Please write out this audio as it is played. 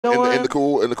in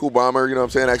the cool bomber, you know what I'm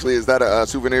saying? Actually, is that a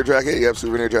souvenir jacket? You have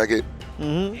souvenir jacket.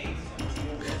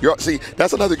 See,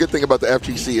 that's another good thing about the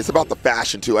FGC. It's about the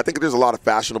fashion too. I think there's a lot of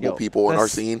fashionable people in our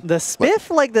scene. The Spiff,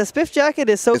 like the Spiff jacket,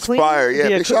 is so clean. It's fire, yeah.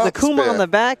 Big shout out to Kuma on the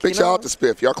back. Big shout out to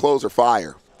Spiff. Y'all clothes are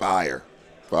fire, fire.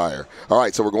 Fire. All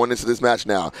right, so we're going into this match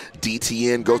now.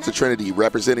 DTN goes to Trinity,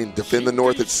 representing Defend the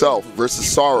North itself versus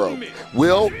Sorrow.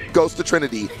 Will goes to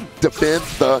Trinity, Defend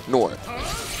the North.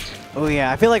 Oh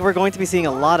yeah, I feel like we're going to be seeing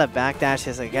a lot of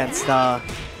backdashes against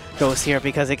Ghost here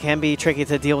because it can be tricky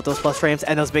to deal with those plus frames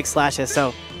and those big slashes.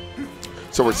 So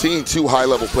we're seeing two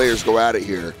high-level players go at it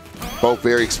here, both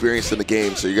very experienced in the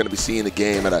game. So you're going to be seeing the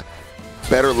game at a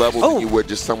better level than you would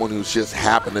just someone who's just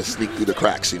happened to sneak through the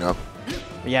cracks, you know?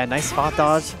 Yeah, nice spot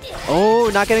dodge.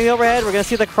 Oh, not getting the overhead. We're going to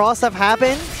see the cross-up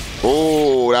happen.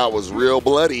 Oh, that was real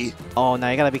bloody. Oh, now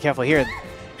you got to be careful here.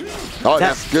 Oh,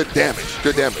 that's good damage.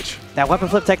 Good damage. That weapon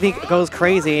flip technique goes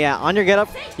crazy. Yeah, on your get-up,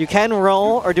 you can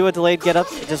roll or do a delayed get-up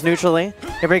just neutrally.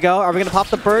 Here we go. Are we going to pop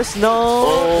the burst? No.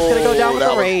 It's going to go down with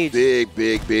the rage.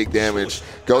 Big damage.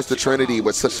 Goes to Trinity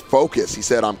with such focus. He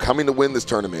said, I'm coming to win this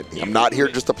tournament. I'm not here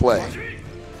just to play.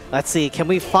 Let's see. Can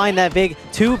we find that big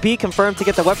 2B confirmed to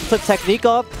get the weapon flip technique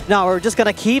up? No, we're just going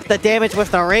to keep the damage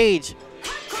with the rage.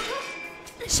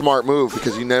 Smart move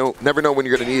because you never know when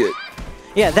you're going to need it.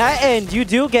 Yeah, that and you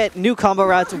do get new combo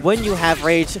routes when you have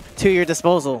rage to your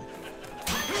disposal.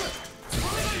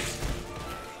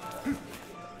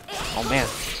 Oh, man.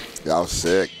 That was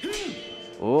sick.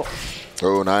 Ooh.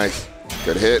 Oh, nice.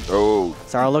 Good hit. Oh.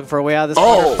 Sorrow looking for a way out of this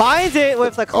corner. Finds it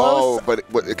with the close. Oh, but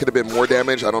it could have been more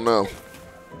damage. I don't know.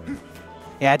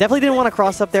 Yeah, I definitely didn't want to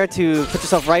cross up there to put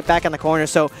yourself right back in the corner.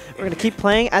 So we're going to keep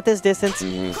playing at this distance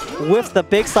with the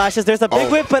big slashes. There's a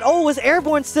big whip, but it was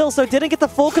airborne still, so didn't get the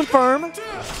full confirm.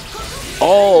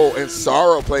 Oh, and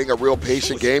Sorrow playing a real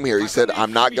patient game here. He said,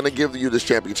 I'm not going to give you this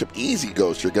championship easy,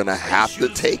 Ghost. You're going to have to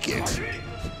take it.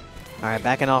 All right,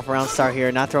 backing off around Star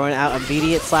here, not throwing out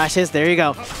immediate slashes. There you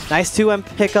go. Nice 2M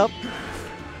pickup.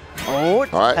 Oh,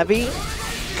 all right. Heavy.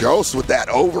 Ghost with that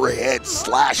overhead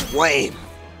slash flame.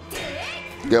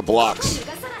 Good blocks.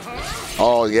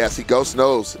 Oh, yeah. See, Ghost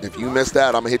knows. If you miss that,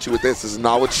 I'm going to hit you with this. This is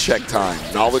knowledge check time.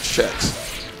 Knowledge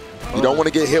checks. You don't want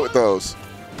to get hit with those.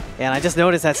 Yeah, and I just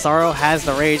noticed that Sorrow has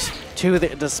the rage to the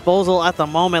disposal at the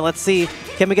moment. Let's see.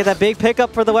 Can we get that big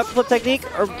pickup for the weapon flip technique?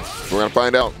 Or we're going to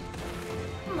find out.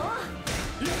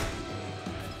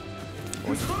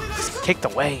 Just kicked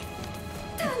away.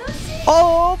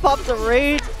 Oh, popped the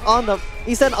rage on the,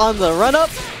 he said on the run up.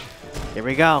 Here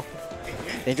we go.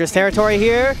 Dangerous territory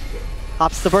here.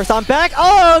 Hops the burst on back.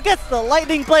 Oh, gets the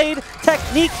lightning blade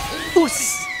technique.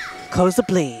 Oos. Close the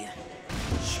blade.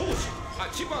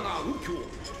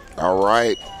 All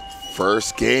right.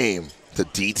 First game. The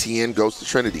DTN goes to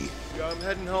Trinity. Yo, I'm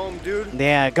heading home, dude.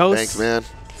 Yeah, Ghost. Thanks, man.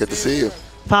 Good to see you.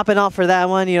 Popping off for that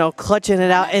one, you know, clutching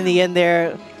it out in the end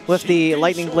there with the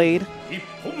lightning blade.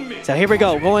 So here we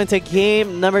go. Going to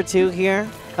game number 2 here.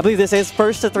 I believe this is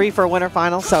 1st to 3 for a winter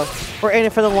final, so we're in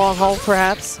it for the long haul,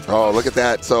 perhaps. Oh, look at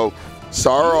that. So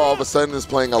Sorrow all of a sudden is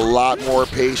playing a lot more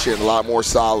patient, a lot more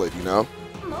solid, you know?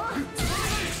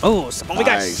 Oh,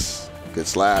 nice. Good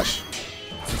slash.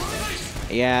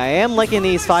 Yeah, I am liking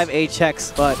these 5A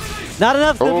checks, but not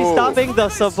enough to be stopping the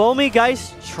Sabomi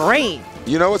Geist train.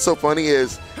 You know what's so funny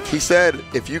is he said,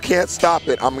 if you can't stop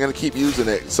it, I'm going to keep using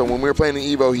it. So when we were playing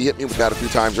the Evo, he hit me with that a few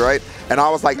times, right? And I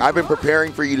was like, I've been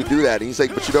preparing for you to do that. And he's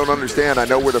like, but you don't understand. I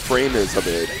know where the frame is of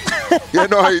it. You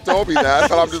know how he told me that?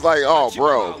 So I'm just like, oh,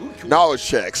 bro, knowledge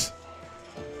checks.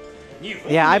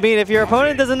 Yeah, I mean, if your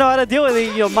opponent doesn't know how to deal with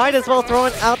it, you might as well throw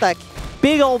out that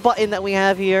big old button that we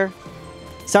have here.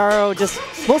 Sorrow just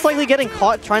most likely getting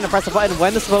caught trying to press the button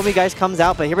when the Sabomi Geist comes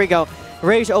out. But here we go.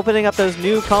 Rage opening up those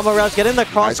new combo routes, getting the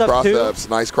cross-up too.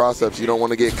 Nice cross-ups. You don't want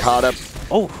to get caught up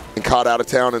and caught out of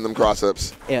town in them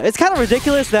cross-ups. Yeah, it's kind of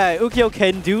ridiculous that Ukyo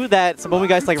can do that. Sabomi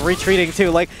Geist like retreating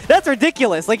too. Like, that's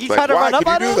ridiculous. Like, you try to run up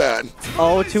on him. That?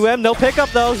 Oh, 2M, no pickup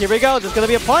though. Here we go. There's going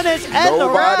to be a punish and the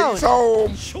round.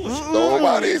 Nobody's home.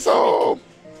 Nobody's home.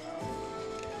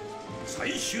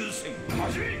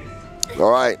 All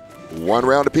right, 1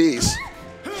 round apiece.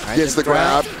 Gets the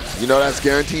grab. You know that's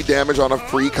guaranteed damage on a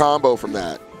free combo from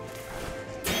that.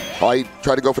 Oh, he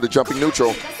tried to go for the jumping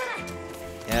neutral.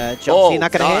 Yeah, jump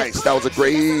not gonna nice. hit. That was a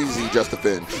crazy just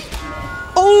defend.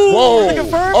 Oh, whoa.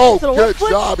 Oh, good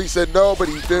job. He said no, but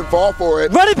he didn't fall for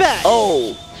it. Run it back.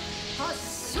 Oh.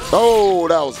 Oh,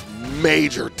 that was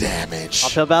major damage.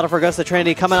 Uphill battle for Ghost of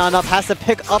Trinity coming on up. Has to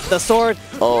pick up the sword.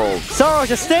 Oh. Sorrow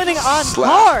just standing on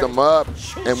Slapped him up.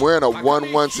 And we're in a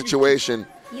 1-1 situation.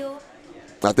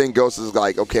 I think Ghost is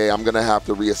like, okay, I'm going to have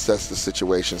to reassess the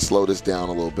situation, slow this down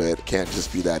a little bit. It can't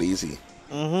just be that easy.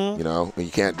 You know, and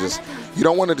you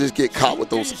don't want to just get caught with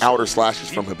those outer slashes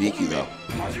from Hibiki though.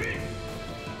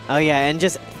 Oh yeah, and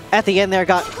just at the end there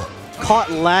got caught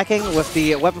lacking with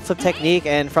the weapon flip technique,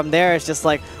 and from there it's just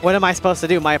like, what am I supposed to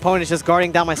do? My opponent is just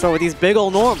guarding down my sword with these big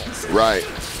old normals. Right.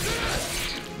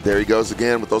 There he goes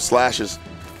again with those slashes,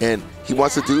 and he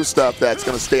wants to do stuff that's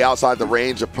going to stay outside the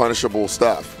range of punishable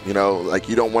stuff. You know, like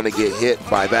you don't want to get hit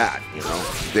by that. You know,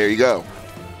 there you go.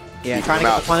 Yeah, trying to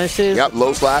get the punishes. Yep,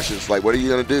 low slashes. Like, what are you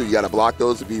going to do? You got to block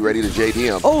those to be ready to JD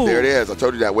him. Oh. There it is. I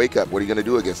told you that. Wake up. What are you going to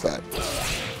do against that?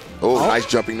 Oh, nice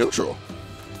jumping neutral.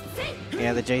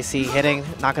 Yeah, the JC hitting.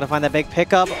 Not going to find that big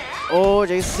pickup. Oh,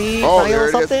 JC. Oh, there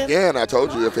it something. is again. I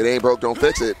told you, if it ain't broke, don't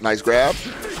fix it. Nice grab.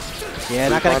 Yeah,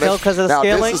 not going to kill because of the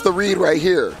scaling. Now, this is the read right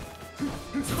here.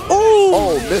 Ooh.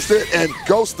 Oh, missed it. And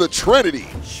goes to Trinity.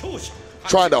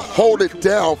 Trying to hold it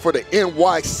down for the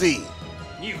NYC.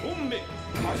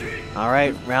 All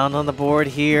right, round on the board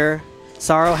here.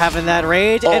 Sorrow having that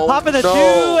rage and popping the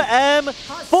 2M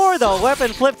for the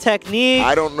weapon flip technique.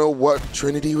 I don't know what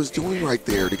Trinity was doing right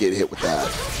there to get hit with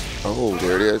that. Oh,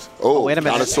 there it is. Oh, wait a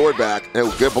minute. Got a sword back.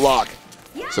 Oh, good block.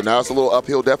 So now it's a little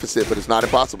uphill deficit, but it's not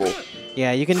impossible.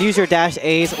 Yeah, you can use your dash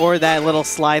A's or that little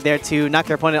slide there to knock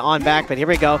your opponent on back, but here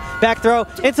we go. Back throw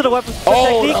into the weapon flip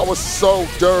technique. That was so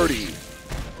dirty.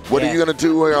 What are you going to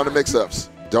do here on the mix-ups?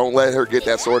 Don't let her get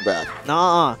that sword back.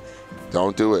 Nuh-uh.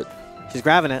 Don't do it. She's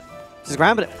grabbing it. She's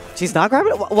grabbing it. She's not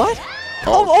grabbing it? What?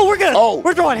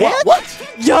 We're throwing hands?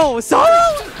 What? Yo, Sorrow?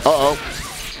 Uh-oh.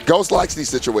 Ghost likes these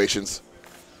situations.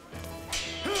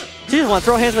 She just want to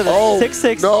throw hands with a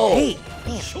 6-6. No. Hey.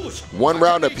 One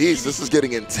round apiece. This is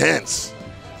getting intense.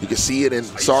 You can see it in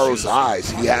Sorrow's eyes.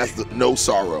 He has no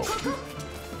sorrow.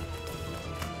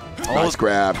 Nice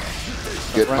grab.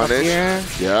 Good punish.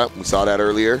 Yeah, we saw that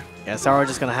earlier. Yeah, Sorrow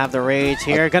just going to have the rage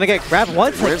here. Going to get grabbed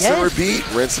once again. Rinse and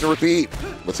repeat. Rinse and repeat.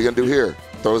 What's he going to do here?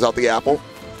 Throws out the apple.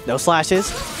 No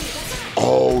slashes.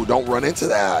 Oh, don't run into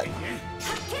that.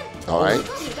 All right.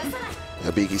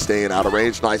 Hibiki staying out of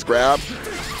range. Nice grab.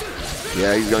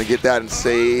 Yeah, he's going to get that and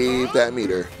save that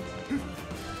meter.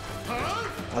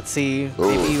 Let's see.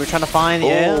 Maybe we're trying to find.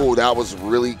 Oh, that was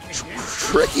really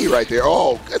tricky right there.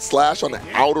 Oh, good slash on the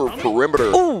outer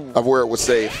perimeter of where it was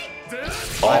safe.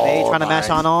 5A trying to mash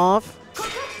on off.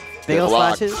 Big old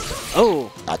slashes.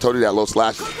 Oh. I told you that low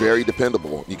slash is very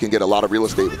dependable. You can get a lot of real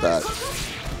estate with that.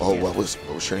 Oh, what was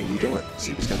Trinity doing?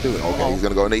 See what he's going to do. Okay, he's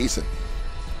going to go into Eason.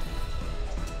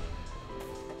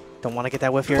 Don't want to get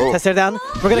that whiff here. Test it down.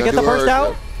 We're going to get the burst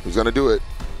out. Who's going to do it?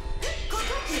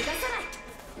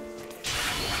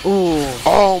 Ooh.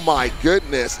 Oh, my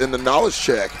goodness. In the knowledge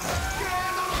check.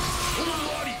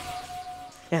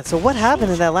 Yeah, so what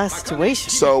happened in that last situation?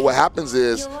 So what happens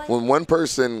is when one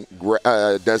person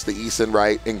does the Eason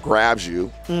right and grabs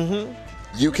you,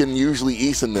 you can usually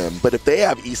Eason them. But if they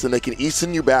have Eason, they can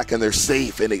Eason you back and they're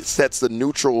safe, and it sets the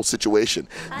neutral situation.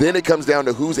 Then it comes down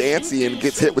to who's antsy and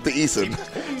gets hit with the Eason.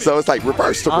 So it's like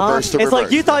reverse to reverse to reverse. It's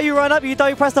like you thought you run up, you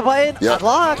thought you pressed the button,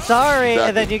 block, sorry,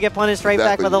 and then you get punished right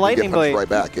back with the lightning blade. Right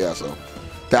back, yeah, so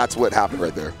that's what happened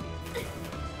right there.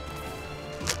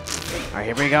 All right,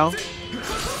 here we go.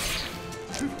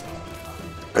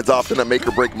 It's often a make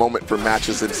or break moment for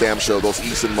matches in Sam Show, those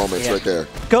Eason moments right there.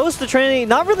 Goes to Trinity,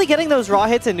 not really getting those raw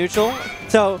hits in neutral.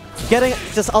 So getting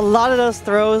just a lot of those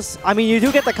throws. I mean, you do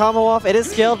get the combo off, it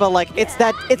is skilled, but like it's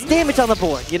damage on the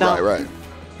board, you know? Right.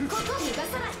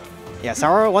 Yeah,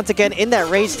 Sorrow once again in that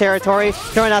rage territory,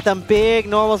 throwing out them big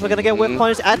normals. We're gonna get whip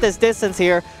punished at this distance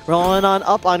here. Rolling on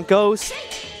up on Ghost.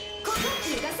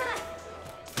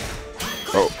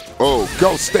 Oh,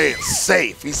 Ghost staying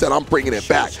safe. He said, I'm bringing it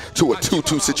back to a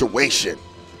 2-2 situation.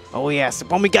 Oh, yes.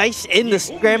 Bomby guys in the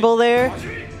scramble there.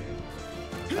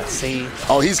 Let's see.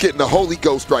 Oh, he's getting the Holy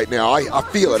Ghost right now. I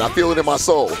feel it. I feel it in my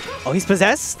soul. Oh, he's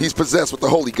possessed? He's possessed with the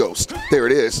Holy Ghost. There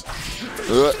it is.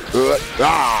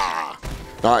 All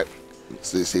right. Let's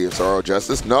see if Sorrow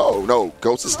Justice. No.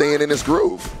 Ghost is staying in his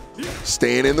groove.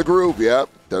 Staying in the groove, yep.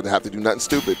 Doesn't have to do nothing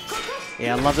stupid.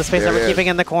 Yeah, I love the space that we're keeping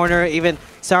in the corner. Even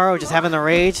Sorrow just having the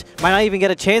rage. Might not even get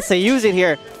a chance to use it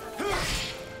here.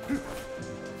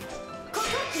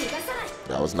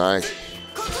 That was nice.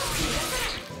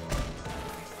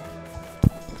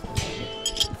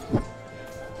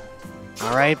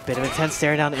 All right, bit of intense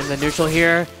stare down in the neutral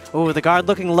here. Ooh, the guard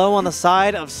looking low on the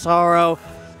side of Sorrow.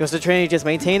 Goes to Trinity, just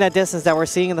maintain that distance that we're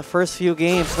seeing in the first few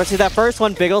games. Especially that first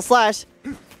one, big ol' slash.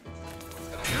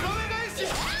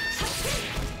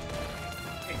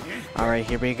 All right,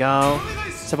 here we go.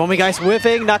 Sabomi guys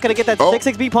whiffing, not gonna get that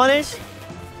 6-6B punish.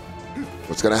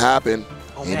 What's gonna happen?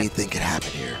 Anything can happen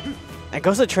here. And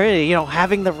goes to Trinity, you know,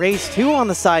 having the race too on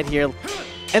the side here.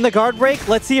 in the guard break.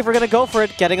 Let's see if we're going to go for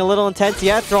it. Getting a little intense.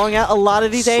 Yeah, throwing out a lot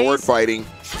of these Sword A's. fighting.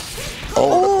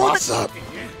 Oh, the cross up.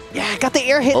 Yeah, got the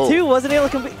air hit too. Wasn't able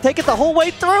to take it the whole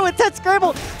way through. Intense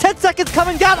scramble. 10 seconds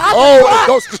coming down. Oh, and it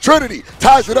goes to Trinity.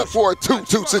 Ties it up for a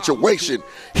 2-2 situation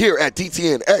here at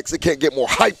DTNX. It can't get more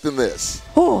hype than this.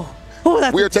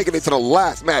 We are taking it to the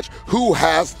last match. Who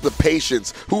has the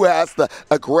patience? Who has the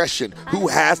aggression? Who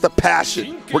has the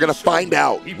passion? We're going to find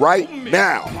out right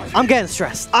now. I'm getting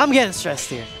stressed. I'm getting stressed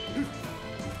here.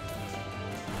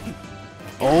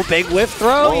 Oh, big whiff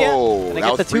throw. Whoa, yeah.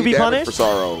 that was the free 2B damage punish. for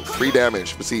Sorrow. Free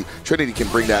damage. But see, Trinity can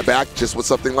bring that back just with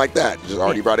something like that. Just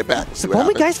already brought it back. So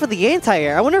only guys for the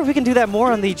anti-air. I wonder if we can do that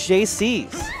more on the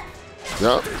JCs.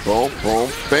 Yep. Boom, boom,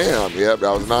 bam. Yep,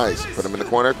 that was nice. Put him in the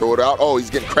corner, throw it out. Oh,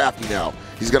 he's getting crafty now.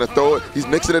 He's going to throw it. He's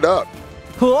mixing it up.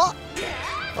 Cool. All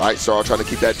right, Sorrow trying to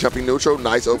keep that jumping neutral.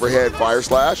 Nice overhead fire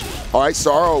slash. All right,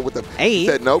 Sorrow with the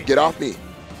said, nope, get off me.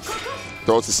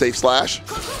 Throws the safe slash.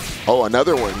 Oh,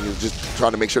 another one. He was just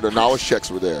trying to make sure the knowledge checks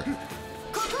were there.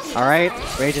 All right,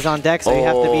 Rage is on deck, so you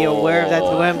have to be aware of that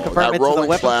 2M compartment to the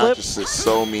weapon flip. That is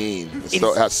so mean. It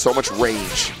has so much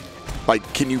range.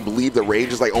 Like, can you believe the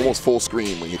range is like almost full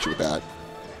screen when you hit you with that?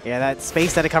 Yeah, that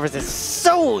space that it covers is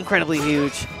so incredibly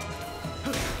huge.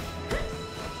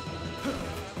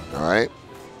 All right.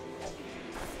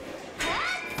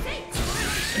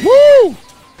 Woo!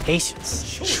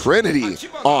 Patience. Trinity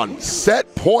on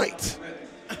set point.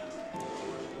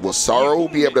 Will Sorrow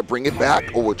be able to bring it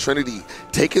back, or will Trinity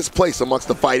take his place amongst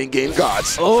the fighting game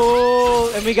gods?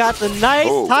 Oh, and we got the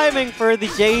nice timing for the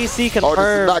JEC confirmed. Oh,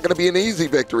 this is not going to be an easy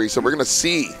victory, so we're going to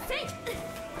see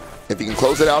if he can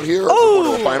close it out here or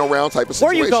go to a final round type of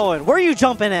situation. Where are you going? Where are you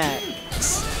jumping at?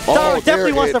 Sorrow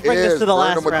definitely wants to bring this to the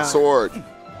last round. With the sword.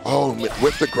 Oh,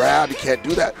 with the grab, he can't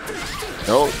do that.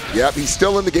 No, yep, he's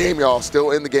still in the game, y'all.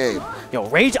 Still in the game. Yo,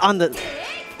 Rage on the,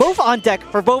 both on deck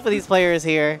for both of these players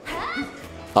here.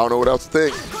 I don't know what else to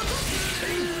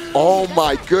think. Oh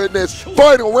my goodness.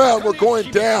 Final round, we're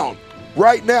going down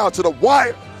right now to the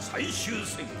wire.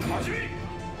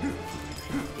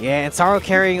 Yeah, and Sorrow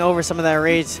carrying over some of that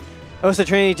rage. Also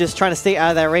Trinity just trying to stay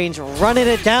out of that range, running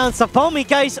it down. Sapomi,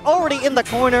 guys, already in the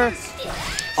corner.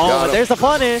 Oh, there's a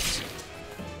punish.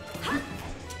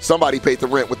 Somebody paid the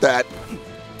rent with that.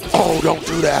 Oh, don't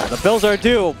do that. The bills are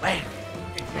due. Man.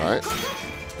 All right.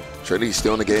 Trinity's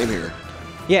still in the game here.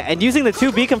 Yeah, and using the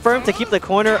 2B confirmed to keep the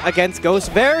corner against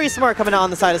Ghost. Very smart coming out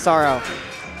on the side of Sorrow.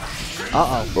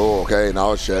 Uh-oh. Oh, okay.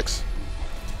 Knowledge checks.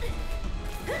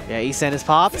 Yeah, Esan is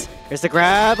popped. Here's the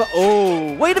grab.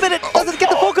 Oh, wait a minute. Doesn't get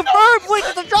the full confirmed. Wait,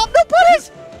 does it drop? No punish.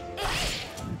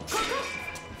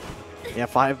 Yeah,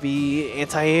 5B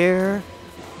anti-air.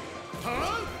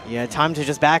 Yeah, time to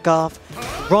just back off.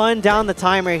 Run down the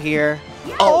timer here.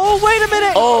 Oh, wait a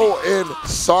minute. Oh, and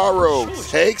Sorrow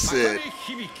takes it.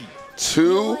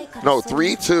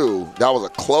 3-2. That was a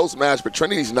close match, but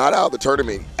Trinity's not out of the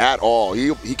tournament at all.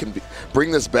 He can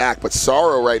bring this back, but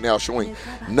Sorrow right now showing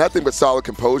nothing but solid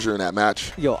composure in that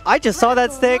match. Yo, I just saw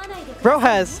that stick. Bro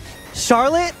has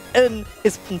Charlotte and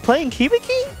is playing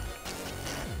Hibiki?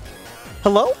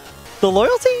 Hello? The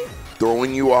loyalty?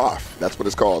 Throwing you off. That's what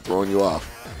it's called, throwing you off.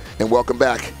 And welcome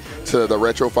back to the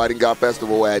Retro Fighting God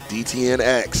Festival at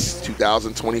DTNX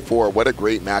 2024. What a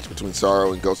great match between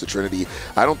Sorrow and Ghost of Trinity.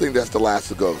 I don't think that's the last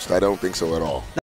of Ghost. I don't think so at all.